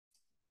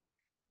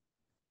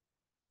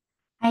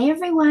Hi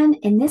everyone,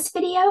 in this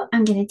video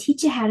I'm going to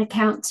teach you how to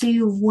count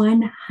to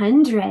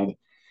 100.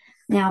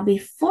 Now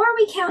before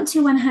we count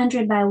to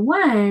 100 by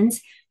ones,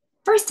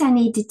 first I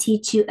need to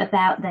teach you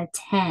about the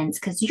tens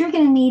because you're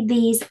going to need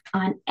these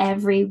on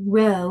every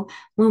row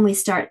when we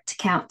start to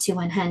count to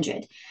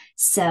 100.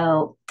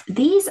 So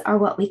these are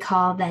what we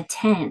call the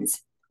tens.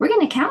 We're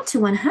going to count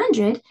to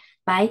 100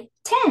 by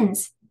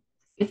tens.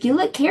 If you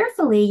look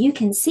carefully, you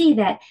can see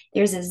that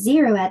there's a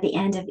 0 at the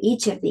end of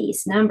each of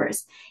these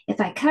numbers. If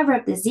I cover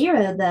up the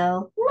 0,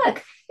 though,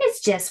 look,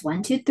 it's just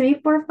 1, 2, 3,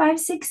 4, 5,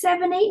 6,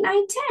 7, 8,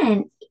 9,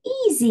 10.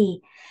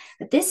 Easy.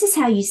 But this is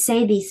how you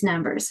say these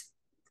numbers.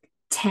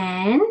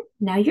 10,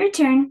 now your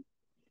turn.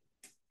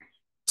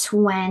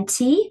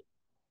 20,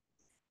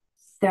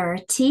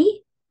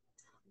 30,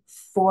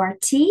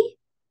 40,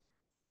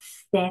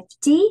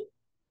 50,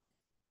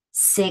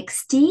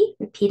 60,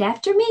 repeat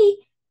after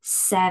me,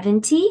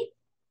 70,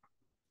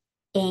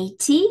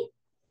 80,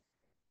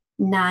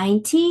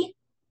 90,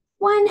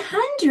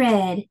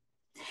 100.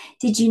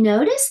 Did you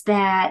notice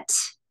that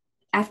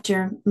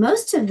after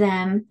most of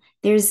them,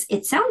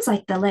 it sounds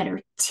like the letter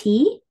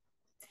T,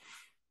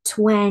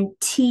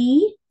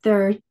 20,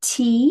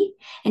 30.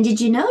 And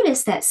did you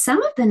notice that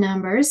some of the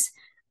numbers,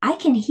 I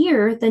can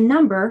hear the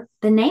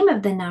name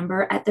of the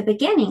number at the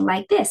beginning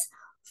like this,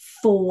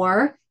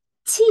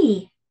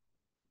 4T,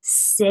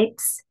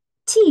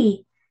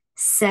 6T,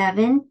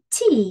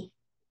 7T,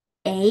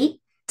 8T,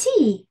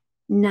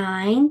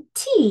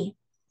 9T.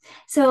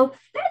 So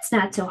that's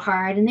not so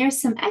hard. And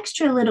there's some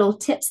extra little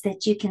tips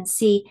that you can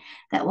see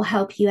that will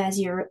help you as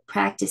you're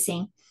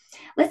practicing.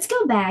 Let's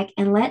go back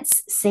and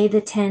let's say the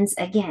tens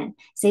again.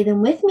 Say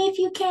them with me if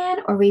you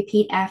can, or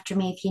repeat after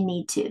me if you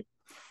need to.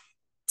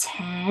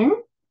 10,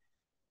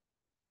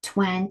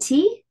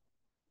 20,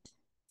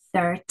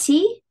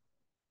 30,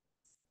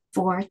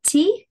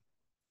 40,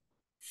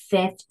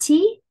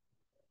 50,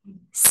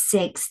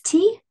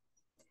 60,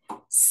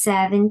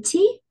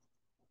 70,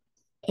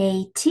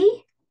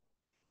 80,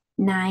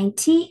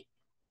 90,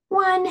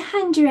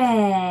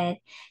 100.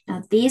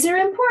 Now, these are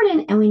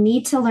important and we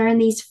need to learn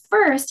these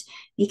first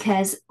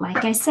because,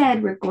 like I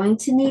said, we're going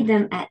to need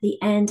them at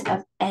the end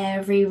of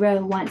every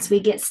row once we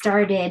get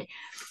started.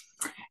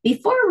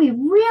 Before we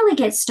really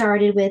get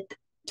started with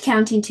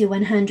counting to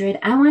 100,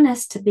 I want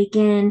us to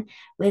begin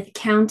with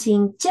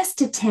counting just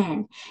to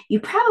 10.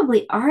 You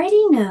probably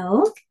already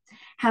know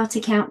how to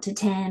count to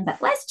 10,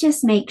 but let's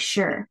just make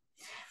sure.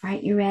 All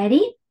right, you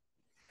ready?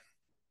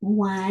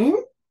 1,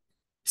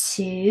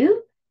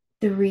 2,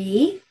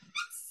 3,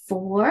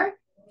 4,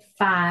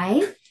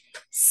 5,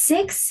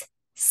 6,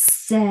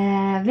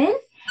 7,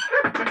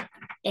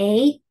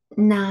 8,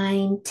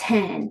 9,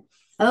 10.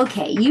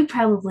 Okay, you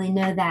probably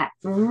know that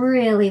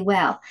really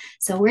well.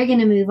 So we're going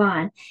to move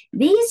on.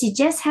 These you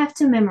just have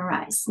to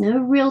memorize. No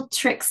real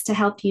tricks to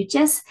help you.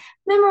 Just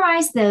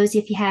memorize those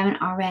if you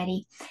haven't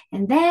already.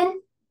 And then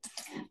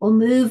we'll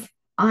move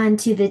on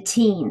to the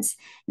teens.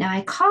 Now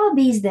I call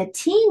these the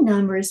teen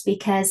numbers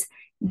because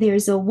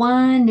there's a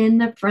 1 in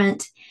the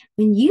front.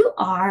 When you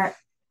are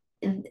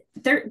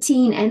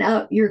 13 and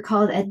up, you're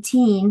called a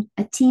teen,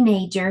 a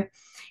teenager.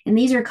 And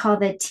these are called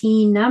the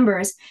teen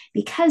numbers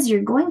because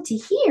you're going to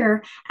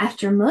hear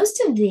after most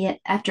of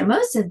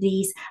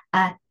these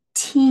a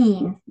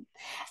teen.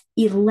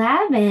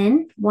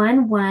 11,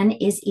 1, 1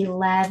 is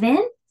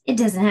 11. It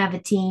doesn't have a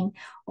teen,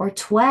 or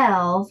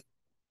 12.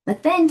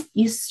 But then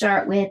you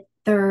start with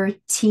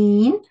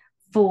 13,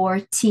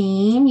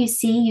 14. You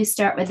see, you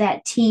start with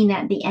that teen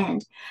at the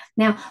end.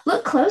 Now,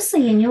 look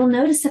closely and you'll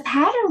notice a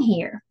pattern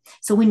here.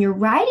 So when you're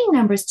writing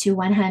numbers to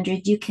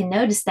 100, you can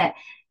notice that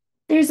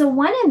there's a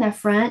 1 in the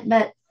front,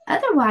 but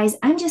otherwise,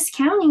 I'm just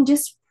counting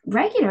just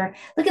regular.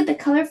 Look at the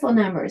colorful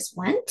numbers.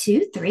 1,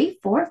 2, 3,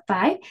 4,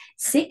 5,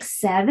 6,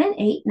 7,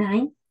 8,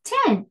 9,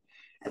 10.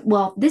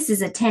 Well, this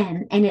is a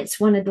 10, and it's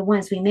one of the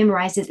ones we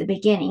memorized at the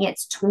beginning.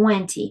 It's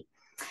 20.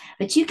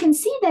 But you can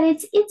see that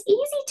it's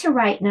easy to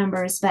write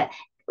numbers, but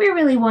we're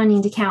really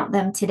wanting to count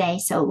them today.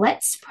 So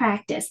let's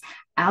practice.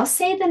 I'll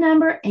say the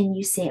number and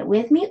you say it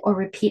with me or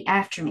repeat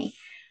after me.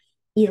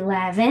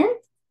 11,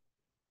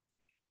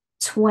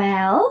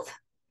 12,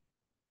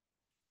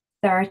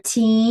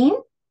 13,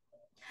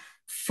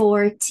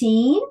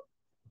 14,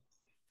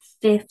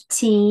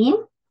 15,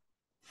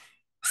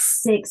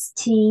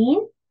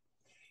 16,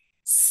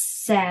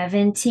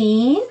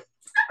 17,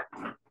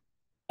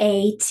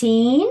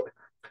 18,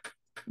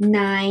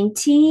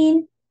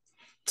 19,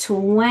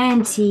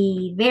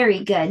 20. Very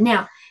good.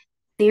 Now,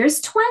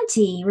 there's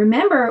 20.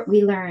 Remember,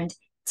 we learned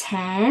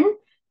 10,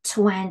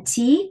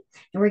 20,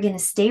 and we're going to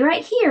stay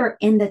right here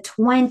in the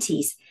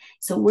 20s.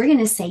 So we're going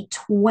to say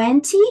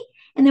 20,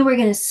 and then we're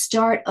going to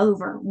start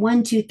over.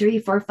 1, 2, 3,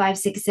 4, 5,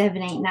 6,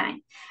 7, 8,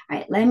 9. All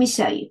right, let me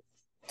show you.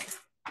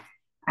 All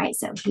right,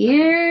 so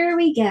here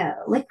we go.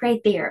 Look right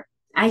there.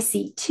 I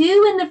see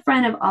 2 in the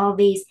front of all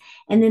these,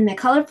 and then the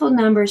colorful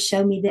numbers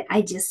show me that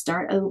I just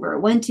start over.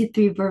 1, 2,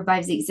 3, 4,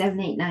 5, 6, 7,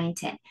 8, 9,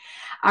 10.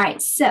 All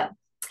right, so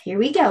here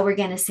we go. We're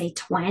going to say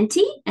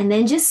 20, and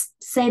then just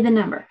say the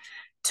number.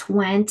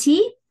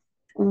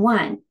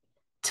 21,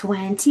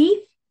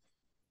 20,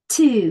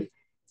 22,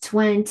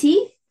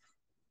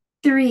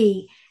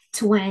 23,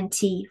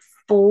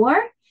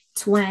 24,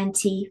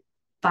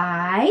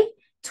 25,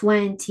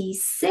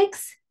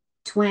 26,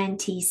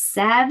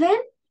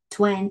 27,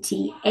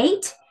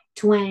 28,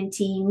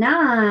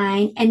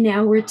 29, and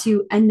now we're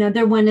to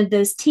another one of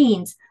those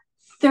teens,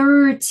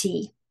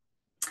 30.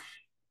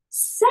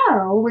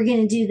 So we're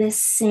going to do the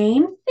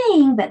same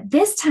thing, but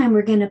this time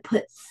we're going to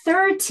put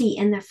 30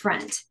 in the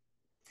front.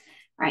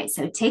 All right,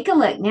 so take a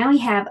look. Now we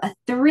have a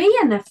 3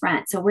 in the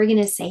front, so we're going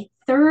to say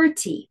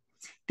 30.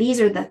 These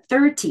are the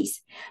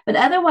 30s, but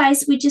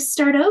otherwise we just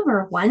start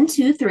over. 1,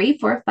 2, 3,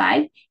 4,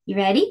 5. You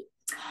ready?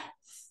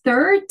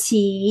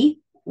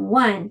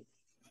 31,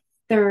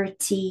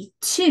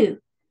 32,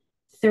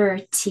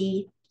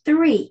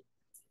 33,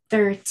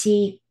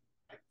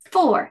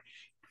 34,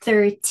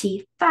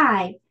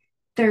 35,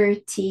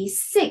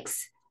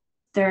 36,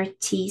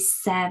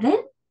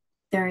 37,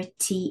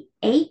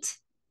 38,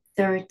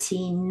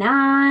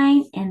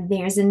 39, and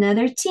there's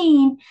another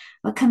teen.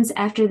 What comes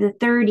after the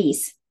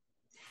 30s?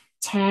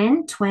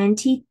 10,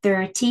 20,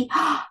 30,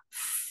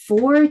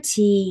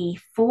 40.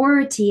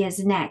 40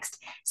 is next.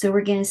 So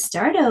we're going to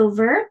start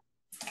over.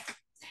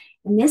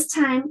 And this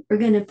time we're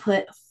going to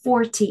put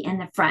 40 in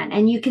the front.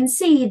 And you can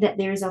see that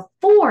there's a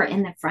 4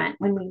 in the front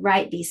when we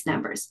write these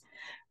numbers.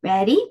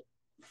 Ready?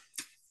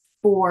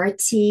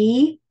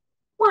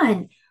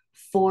 41,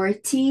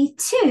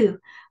 42,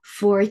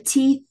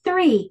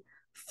 43,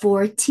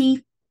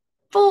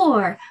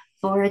 44,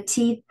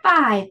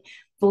 45,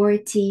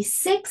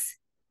 46,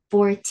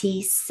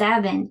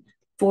 47,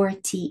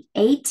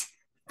 48,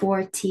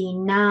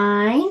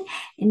 49.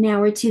 And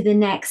now we're to the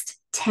next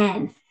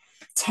 10.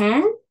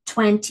 10,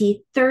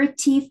 20,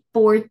 30,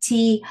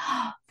 40,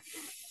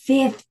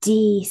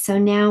 50. So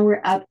now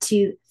we're up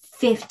to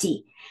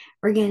 50.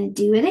 We're going to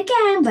do it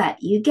again,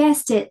 but you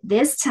guessed it,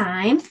 this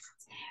time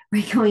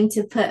we're going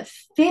to put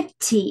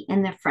 50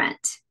 in the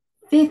front.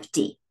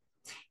 50.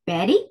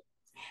 Ready?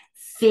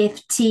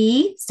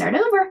 50. Start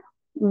over.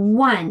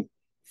 1,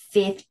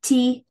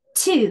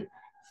 52,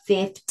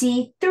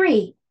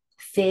 53,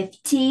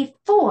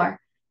 54,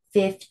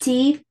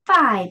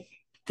 55,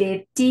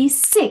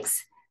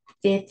 56,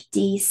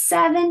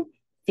 57,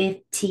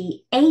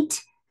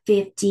 58,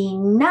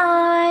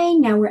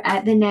 59. Now we're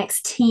at the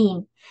next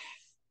teen.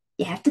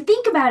 You have to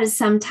think about it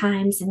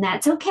sometimes, and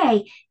that's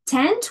okay.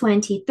 10,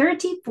 20,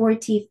 30,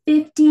 40,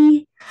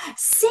 50,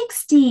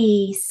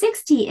 60.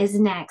 60 is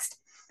next.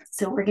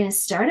 So we're going to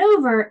start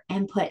over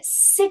and put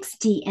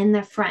 60 in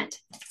the front.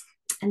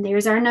 And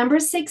there's our number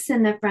 6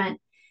 in the front.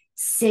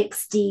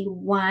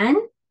 61,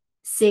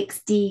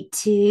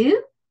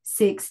 62,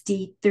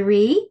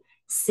 63,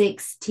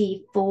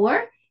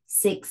 64,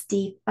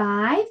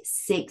 65,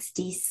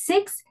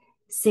 66,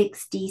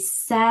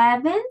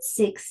 67,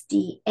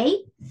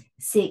 68,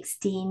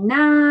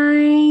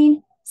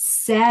 69,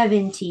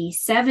 70.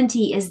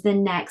 70 is the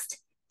next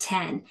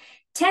 10.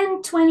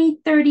 10, 20,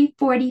 30,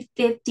 40,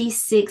 50,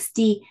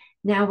 60.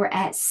 Now we're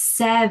at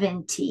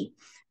 70.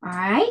 All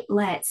right,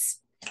 let's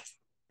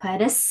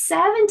put a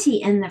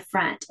 70 in the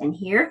front. And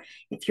here,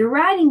 if you're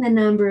writing the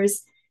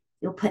numbers,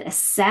 you'll put a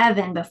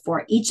 7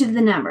 before each of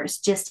the numbers,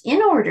 just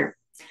in order.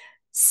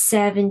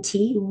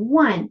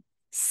 71,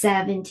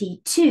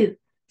 72,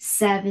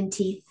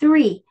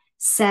 73,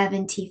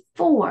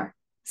 74,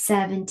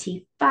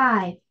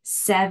 75,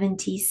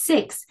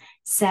 76,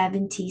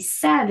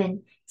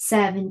 77,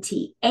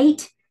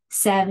 78,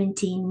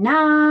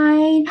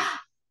 79.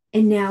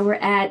 And now we're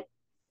at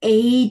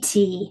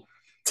 80.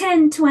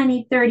 10,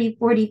 20, 30,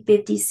 40,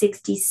 50,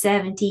 60,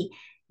 70.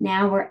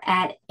 Now we're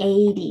at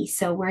 80.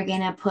 So we're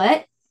going to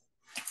put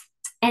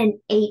an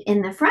 8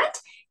 in the front.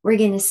 We're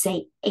going to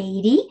say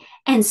 80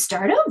 and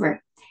start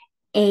over.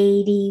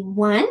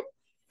 81,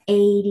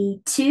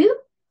 82,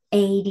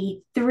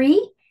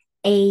 83,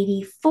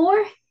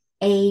 84,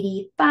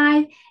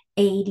 85,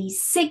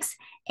 86,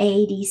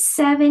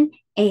 87,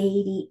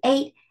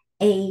 88,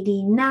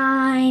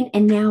 89,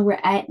 and now we're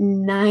at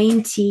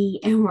 90,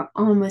 and we're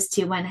almost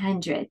to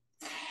 100.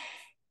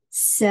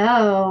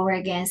 So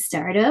we're going to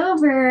start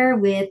over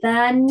with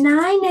a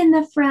 9 in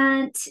the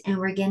front, and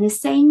we're going to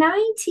say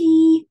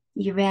 90.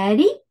 You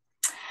ready?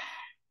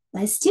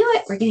 Let's do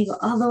it. We're going to go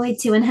all the way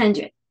to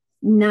 100.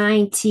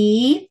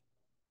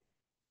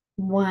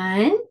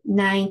 91,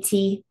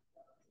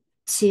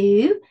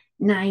 92,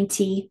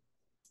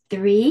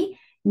 93,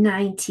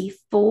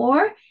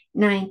 94,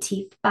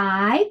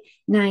 95,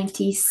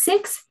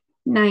 96,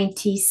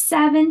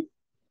 97,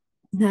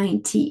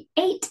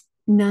 98,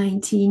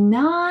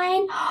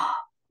 99,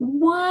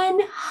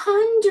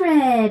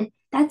 100.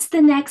 That's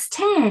the next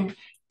 10.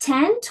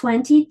 10,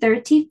 20,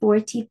 30,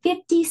 40,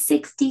 50,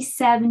 60,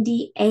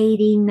 70,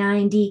 80,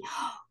 90,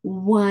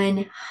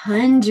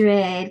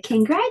 100.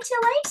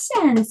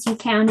 Congratulations. You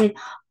counted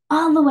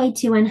all the way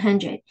to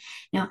 100.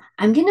 Now,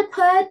 I'm going to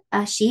put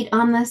a sheet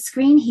on the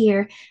screen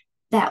here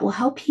that will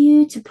help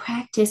you to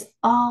practice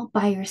all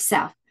by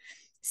yourself.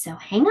 So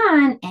hang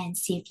on and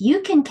see if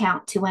you can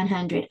count to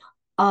 100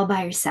 all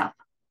by yourself.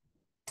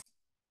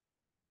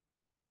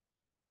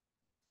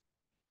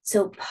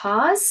 So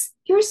pause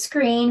your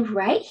screen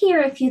right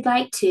here if you'd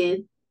like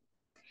to,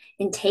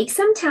 and take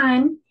some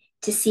time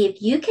to see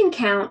if you can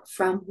count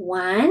from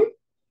 1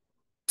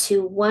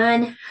 to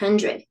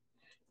 100.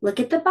 Look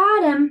at the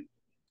bottom.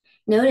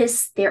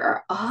 Notice there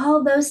are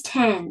all those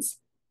tens.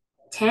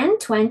 10,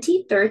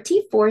 20,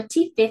 30,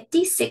 40,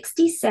 50,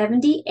 60,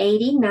 70,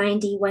 80,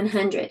 90,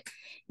 100.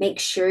 Make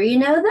sure you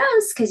know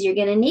those because you're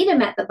going to need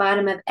them at the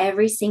bottom of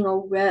every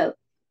single row.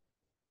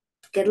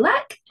 Good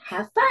luck.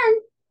 Have fun.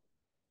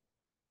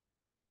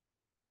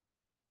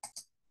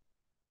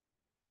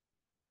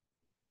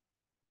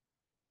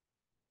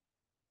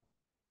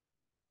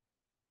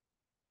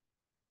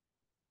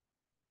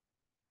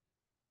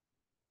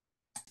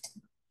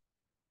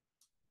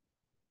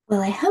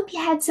 Well, I hope you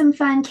had some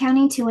fun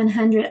counting to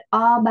 100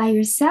 all by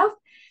yourself.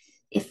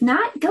 If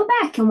not, go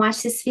back and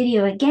watch this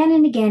video again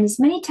and again as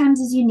many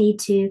times as you need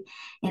to,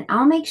 and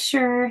I'll make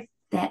sure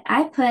that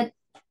I put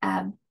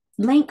a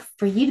link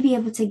for you to be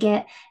able to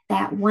get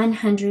that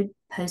 100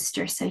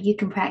 poster so you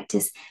can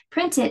practice,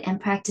 print it,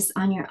 and practice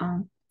on your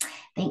own.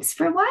 Thanks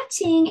for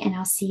watching, and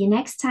I'll see you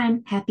next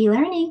time. Happy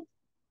learning!